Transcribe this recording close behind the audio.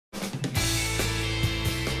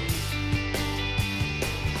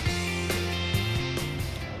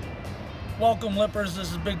Welcome, Lippers.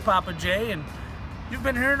 This is Big Papa J, and you've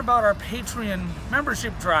been hearing about our Patreon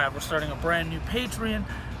membership drive. We're starting a brand new Patreon.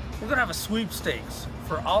 We're going to have a sweepstakes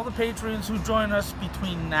for all the Patreons who join us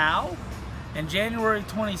between now and January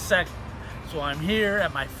 22nd. So I'm here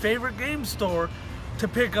at my favorite game store to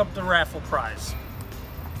pick up the raffle prize.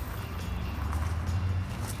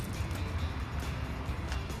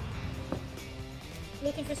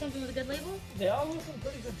 Looking for something with a good label? They all look in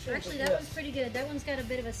pretty good shape. Actually, that one's pretty good. That one's got a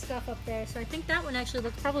bit of a scuff up there, so I think that one actually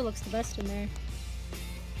probably looks the best in there.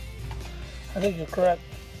 I think you're correct.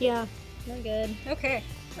 Yeah, they're good. Okay.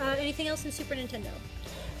 Anything else in Super Nintendo?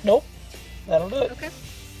 Nope. That'll do it. Okay.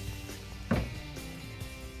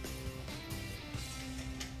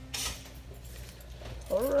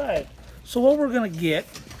 Alright. So what we're going to get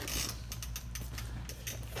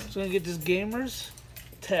is we're going to get this Gamers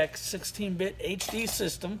Tech 16-bit HD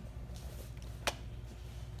system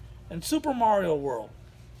and Super Mario World.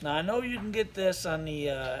 Now I know you can get this on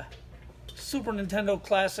the Super Nintendo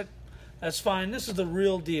Classic. That's fine. This is the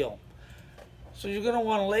real deal. So you're going to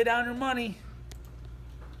want to lay down your money,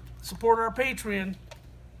 support our Patreon,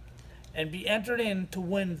 and be entered in to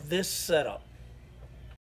win this setup.